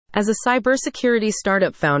As a cybersecurity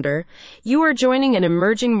startup founder, you are joining an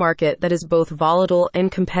emerging market that is both volatile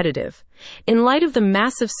and competitive. In light of the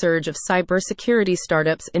massive surge of cybersecurity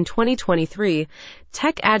startups in 2023,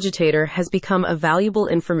 Tech Agitator has become a valuable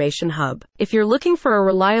information hub. If you're looking for a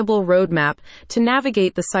reliable roadmap to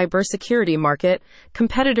navigate the cybersecurity market,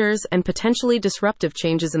 competitors, and potentially disruptive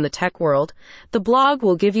changes in the tech world, the blog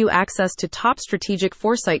will give you access to top strategic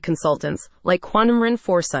foresight consultants like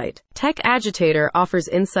Foresee. Tech Agitator offers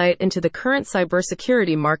insight into the current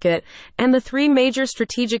cybersecurity market and the 3 major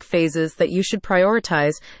strategic phases that you should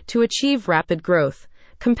prioritize to achieve rapid growth: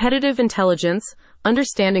 competitive intelligence,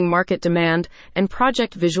 understanding market demand, and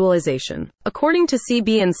project visualization. According to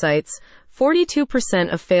CB Insights,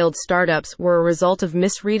 42% of failed startups were a result of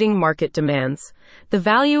misreading market demands. The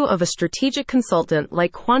value of a strategic consultant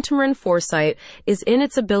like Foresee is in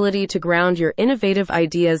its ability to ground your innovative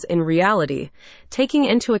ideas in reality, taking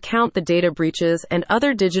into account the data breaches and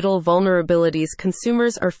other digital vulnerabilities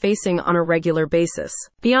consumers are facing on a regular basis.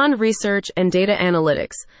 Beyond research and data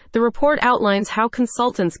analytics, the report outlines how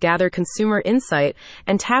consultants gather consumer insight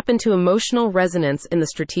and tap into emotional resonance in the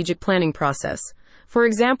strategic planning process. For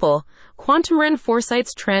example,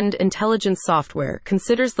 Foresee's trend intelligence software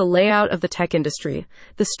considers the layout of the tech industry,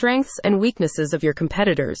 the strengths and weaknesses of your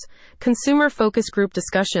competitors, consumer focus group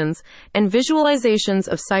discussions, and visualizations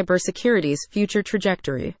of cybersecurity's future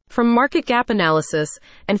trajectory. From market gap analysis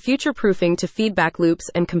and future-proofing to feedback loops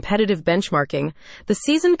and competitive benchmarking, the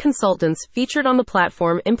seasoned consultants featured on the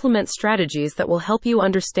platform implement strategies that will help you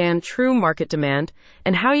understand true market demand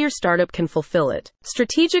and how your startup can fulfill it.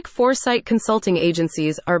 Strategic foresight consulting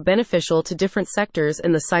agencies are beneficial to different sectors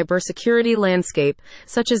in the cybersecurity landscape,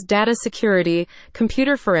 such as data security,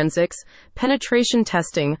 computer forensics, penetration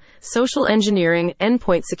testing, social engineering,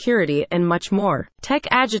 endpoint security, and much more. Tech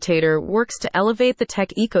Agitator works to elevate the tech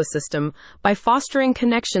ecosystem by fostering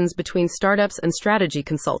connections between startups and strategy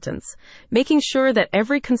consultants, making sure that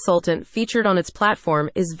every consultant featured on its platform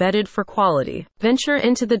is vetted for quality. Venture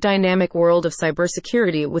into the dynamic world of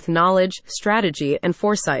cybersecurity with knowledge, strategy, and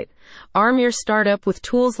foresight. Arm your startup with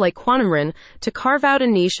tools like to carve out a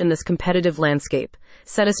niche in this competitive landscape,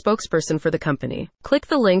 said a spokesperson for the company. Click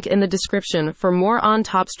the link in the description for more on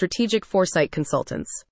top strategic foresight consultants.